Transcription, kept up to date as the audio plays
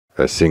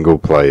A single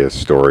player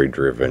story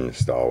driven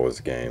Star Wars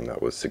game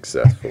that was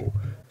successful.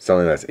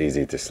 Something that's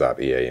easy to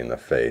slap EA in the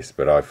face,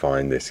 but I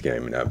find this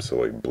game an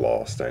absolute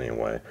blast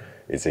anyway.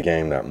 It's a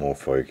game that more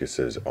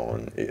focuses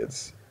on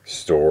its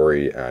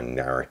story and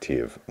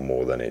narrative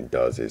more than it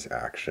does its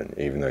action,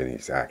 even though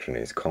this action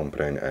is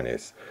competent and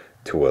it's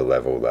to a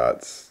level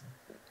that's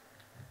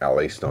at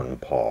least on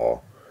par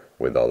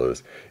with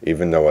others.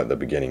 Even though at the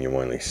beginning you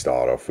only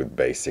start off with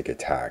basic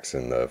attacks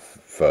and the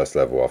first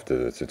level after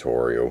the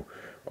tutorial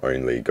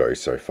only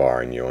goes so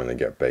far and you only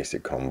get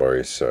basic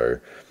combos, so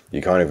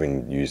you can't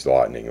even use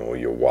lightning or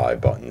your Y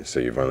button, so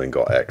you've only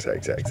got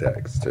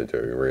XXXX to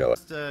do, really.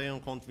 Just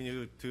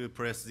continue to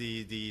press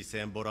the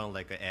same button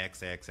like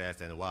X, X,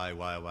 X, and Y,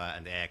 Y, Y,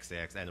 and X,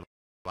 X, and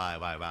Y,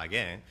 Y, Y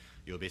again,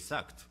 you'll be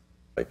sucked.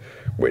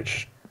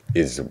 Which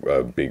is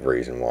a big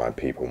reason why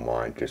people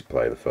might just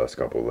play the first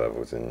couple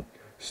levels and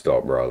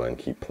stop rather than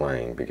keep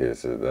playing,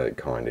 because that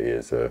kind of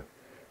is a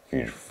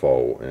huge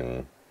fault,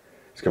 and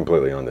it's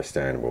completely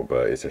understandable,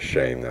 but it's a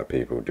shame that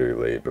people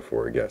do leave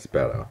before it gets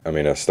better. I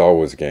mean, a Star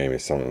Wars game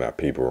is something that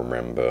people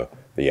remember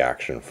the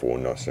action for,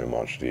 not so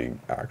much the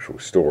actual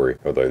story,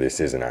 although this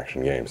is an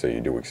action game, so you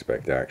do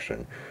expect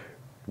action.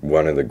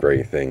 One of the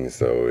great things,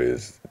 though,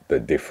 is the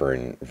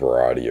different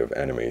variety of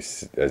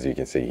enemies. As you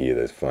can see here,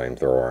 there's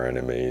flamethrower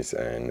enemies,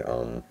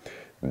 and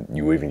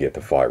you even get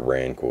to fight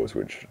Rancors,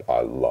 which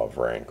I love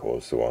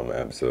Rancors, so I'm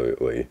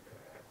absolutely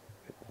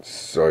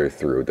so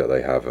thrilled that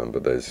they have them.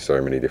 But there's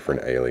so many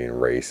different alien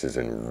races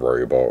and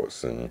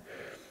robots and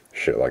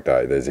shit like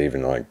that. There's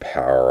even like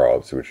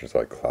power-ups, which is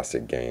like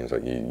classic games.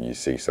 Like you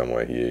see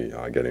somewhere here,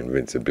 I get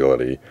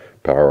invincibility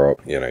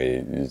power-up. You know,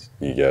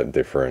 you get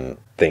different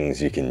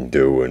things you can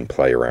do and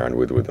play around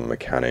with the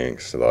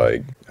mechanics.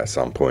 Like at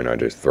some point I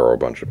just throw a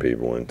bunch of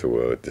people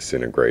into a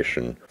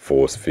disintegration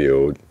force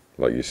field,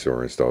 like you saw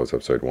in Star Wars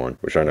Episode 1,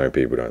 which I know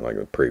people don't like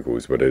the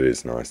prequels, but it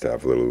is nice to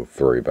have little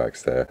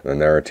throwbacks there. The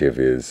narrative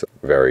is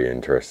very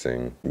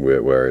interesting,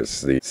 whereas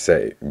the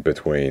set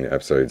between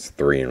Episodes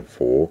 3 and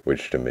 4,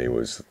 which to me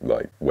was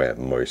like where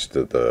most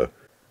of the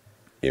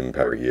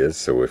impact is.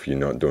 So if you're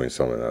not doing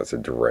something that's a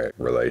direct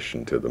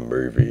relation to the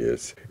movie,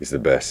 it's the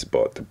best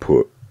spot to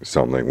put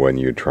something when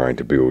you're trying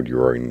to build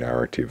your own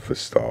narrative for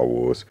Star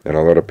Wars. And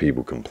a lot of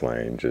people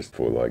complain just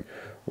for like,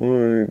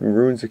 well, it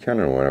ruins the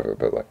canon or whatever,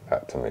 but like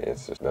that to me,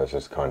 that's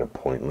just kind of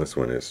pointless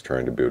when it's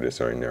trying to build its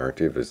own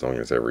narrative. As long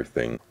as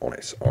everything on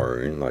its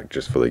own, like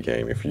just for the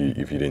game, if you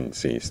didn't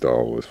see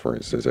Star Wars, for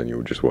instance, and you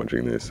were just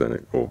watching this,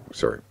 then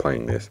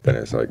playing this, then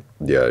it's like,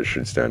 yeah, it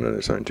should stand on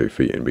its own 2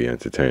 feet and be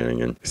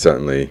entertaining. And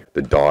certainly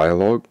the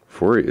dialogue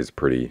for it is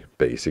pretty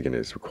basic and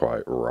it's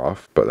quite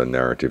rough, but the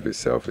narrative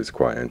itself is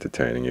quite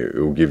entertaining. It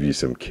will give you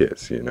some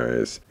kicks, you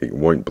know. It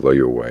won't blow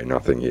you away.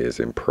 Nothing here is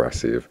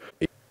impressive.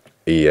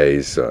 EA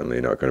is certainly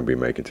not going to be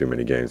making too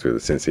many games with it.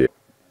 Since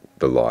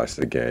the last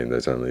game,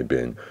 there's only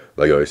been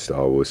Lego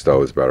Star Wars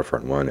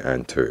Battlefront 1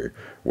 and 2,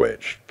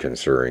 which,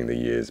 considering the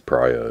years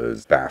prior,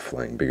 is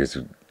baffling, because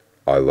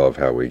I love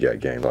how we get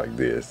games like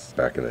this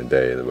back in the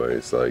day, where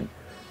it's like,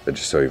 they're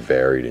just so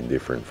varied and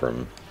different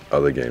from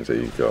other games that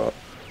you've got.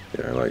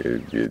 You know,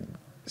 like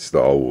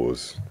Star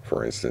Wars,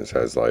 for instance,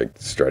 has like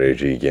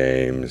strategy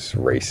games,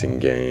 racing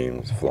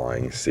games,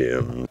 flying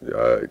sim,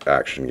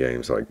 action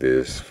games like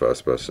this,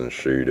 first-person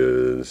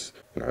shooters.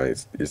 You know,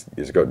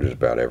 it's got just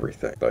about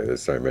everything. Like,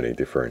 there's so many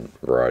different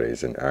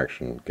varieties, and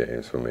action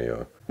games for me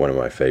are one of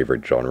my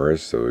favorite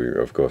genres. So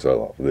of course I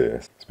love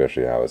this,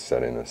 especially how it's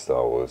set in the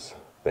Star Wars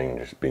thing,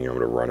 just being able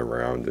to run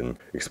around and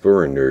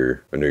explore a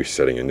new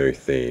setting, a new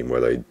theme,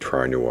 where they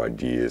try new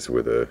ideas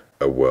with a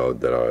world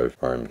that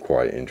I'm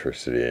quite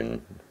interested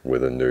in,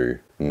 with a new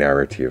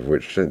narrative,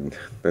 which the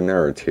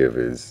narrative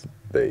is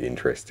the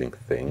interesting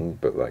thing,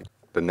 but like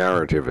the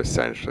narrative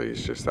essentially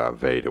is just that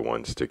Vader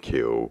wants to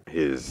kill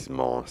his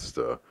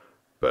master,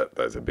 but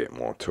there's a bit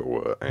more to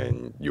it,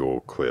 and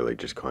you're clearly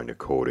just kind of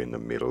caught in the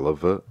middle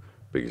of it,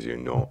 because you're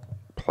not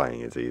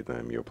playing as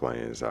either, you're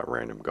playing as that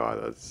random guy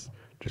that's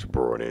just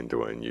brought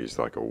into it and used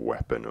like a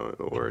weapon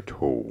or a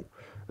tool,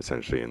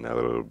 essentially, in that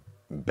little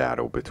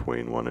battle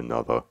between one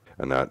another.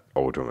 And that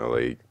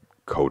ultimately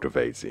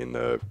cultivates in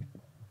the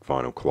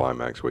final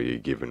climax, where you're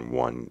given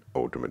one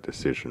ultimate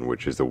decision,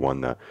 which is the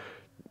one that,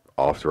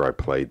 after I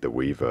played the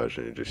Wii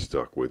version, it just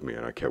stuck with me,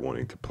 and I kept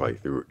wanting to play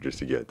through it just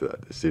to get to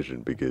that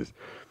decision, because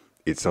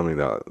it's something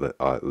that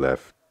I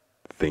left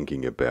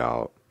thinking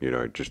about, you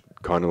know, just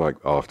kind of like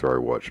after I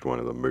watched one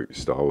of the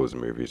Star Wars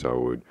movies, I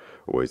would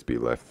always be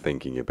left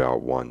thinking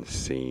about one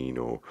scene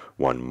or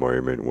one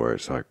moment where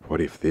it's like,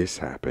 what if this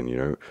happened, you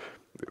know?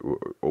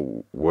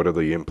 What are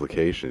the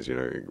implications, you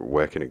know?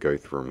 Where can it go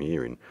from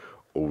here? And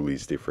all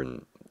these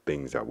different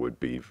things that would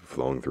be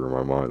flowing through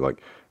my mind.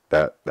 Like,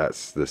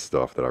 that's the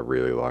stuff that I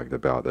really liked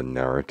about the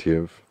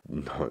narrative,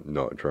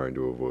 not trying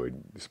to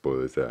avoid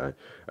spoilers there.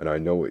 And I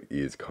know it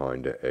is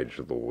kind of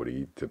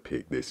edgelordy to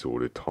pick this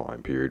sort of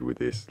time period with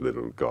this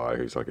little guy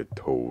who's like a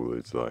tool.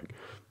 It's like,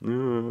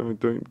 no, I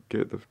don't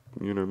get the,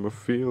 you know, my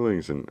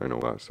feelings and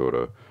all that sort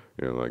of,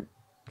 you know, like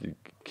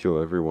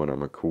kill everyone,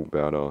 I'm a cool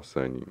badass,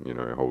 and, you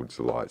know, holds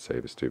the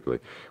lightsaber stupidly,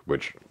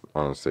 which,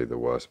 honestly, the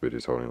worst bit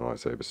is holding the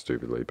lightsaber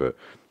stupidly, but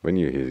when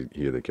you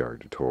hear the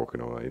character talk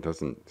and all that, it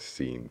doesn't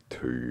seem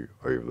too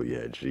overly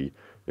edgy,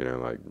 you know,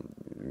 like,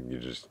 you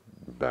just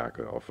back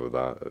off of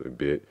that a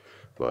bit,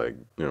 like,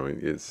 you know,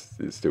 it's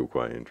still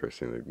quite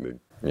interesting,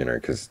 you know,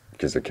 because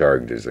the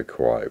characters are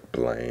quite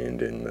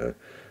bland, and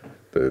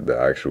the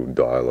actual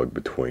dialogue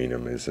between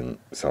them isn't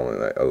something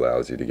that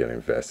allows you to get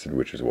invested,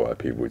 which is why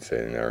people would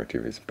say the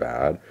narrative is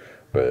bad.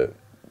 But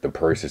the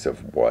process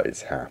of what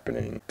is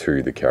happening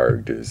to the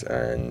characters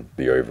and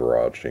the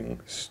overarching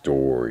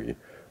story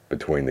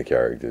between the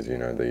characters, you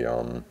know,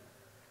 the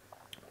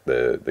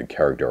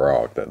character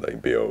arc that they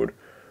build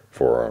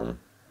for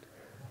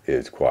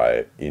is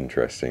quite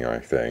interesting. I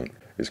think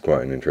it's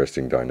quite an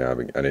interesting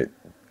dynamic, and it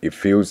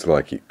feels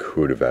like it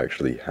could have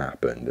actually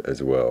happened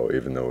as well,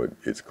 even though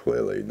it's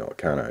clearly not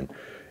canon.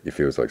 It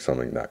feels like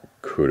something that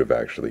could have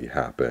actually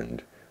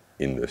happened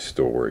in the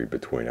story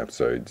between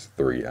episodes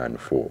 3 and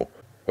 4.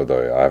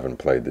 Although I haven't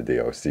played the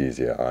DLCs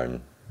yet,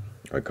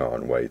 I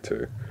can't wait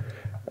to.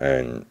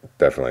 And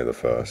definitely the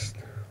first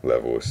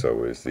level or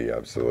so is the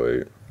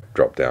absolute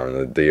drop down.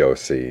 The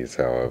DLCs,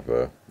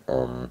 however,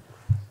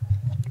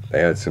 they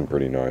had some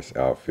pretty nice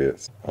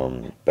outfits.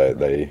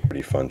 They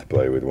pretty fun to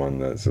play with. One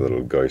that's a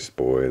little ghost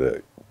boy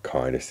that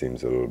kind of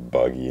seems a little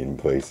buggy in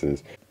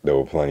places. There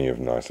were plenty of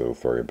nice little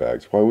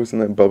throwbacks. Why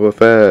wasn't that Boba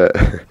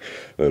Fett?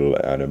 Little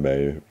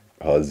anime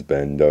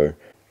husbando.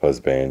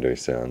 Husbando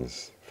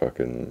sounds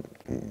fucking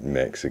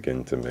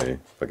Mexican to me,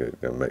 like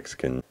a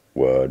Mexican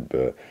word,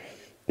 but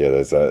yeah,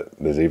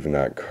 there's even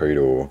that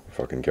Kodor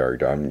fucking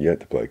character. I haven't yet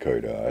to play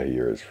Kodor. I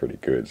hear it's pretty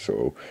good,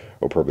 so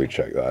I'll probably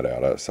check that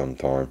out at some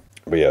time.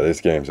 But yeah,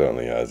 this game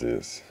certainly has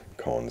its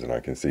cons, and I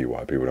can see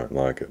why people don't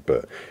like it.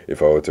 But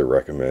if I were to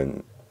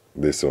recommend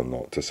this or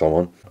not to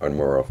someone, I'd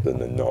more often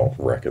than not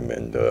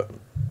recommend it,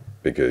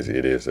 because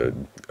it is a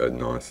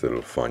nice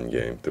little fun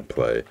game to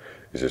play.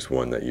 It's just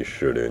one that you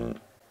shouldn't,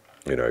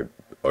 you know,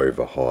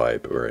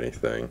 overhype or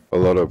anything. A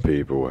lot of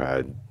people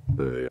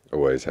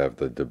always have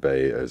the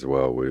debate as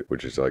well,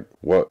 which is like,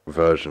 what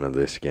version of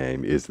this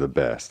game is the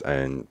best?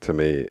 And to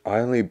me, I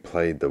only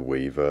played the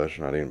Wii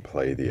version. I didn't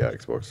play the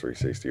Xbox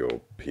 360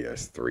 or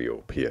PS3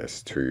 or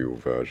PS2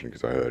 version,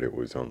 because I heard it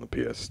was on the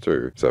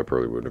PS2, so that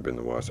probably would have been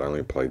the worst. I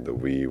only played the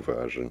Wii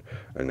version,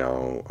 and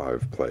now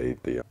I've played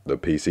the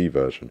PC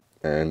version.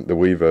 And the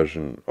Wii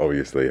version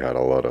obviously had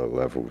a lot of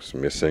levels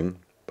missing,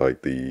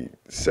 like the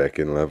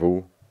second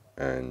level,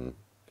 and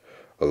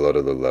a lot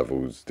of the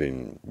levels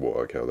didn't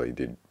work how they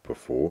did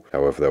before.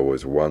 However, there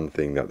was one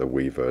thing that the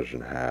Wii version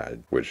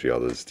had, which the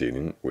others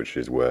didn't, which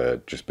is where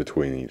just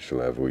between each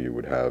level you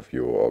would have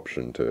your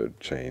option to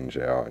change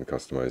out and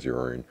customize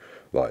your own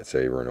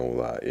lightsaber and all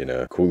that in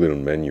a cool little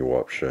menu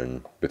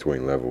option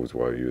between levels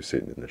while you were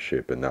sitting in the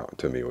ship. And that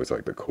to me was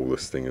like the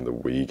coolest thing in the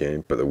Wii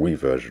game. But the Wii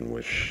version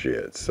was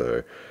shit,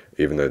 so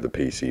even though the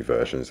PC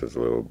version is a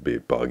little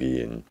bit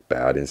buggy and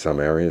bad in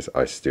some areas,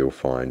 I still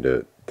find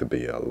it to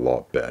be a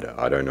lot better.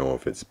 I don't know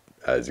if it's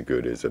as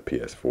good as a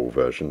PS4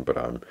 version, but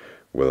I'm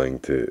willing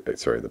to,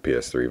 sorry, the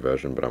PS3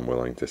 version, but I'm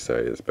willing to say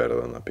it's better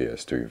than the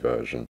PS2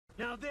 version.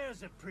 Now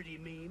there's a pretty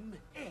meme.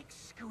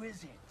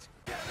 Exquisite.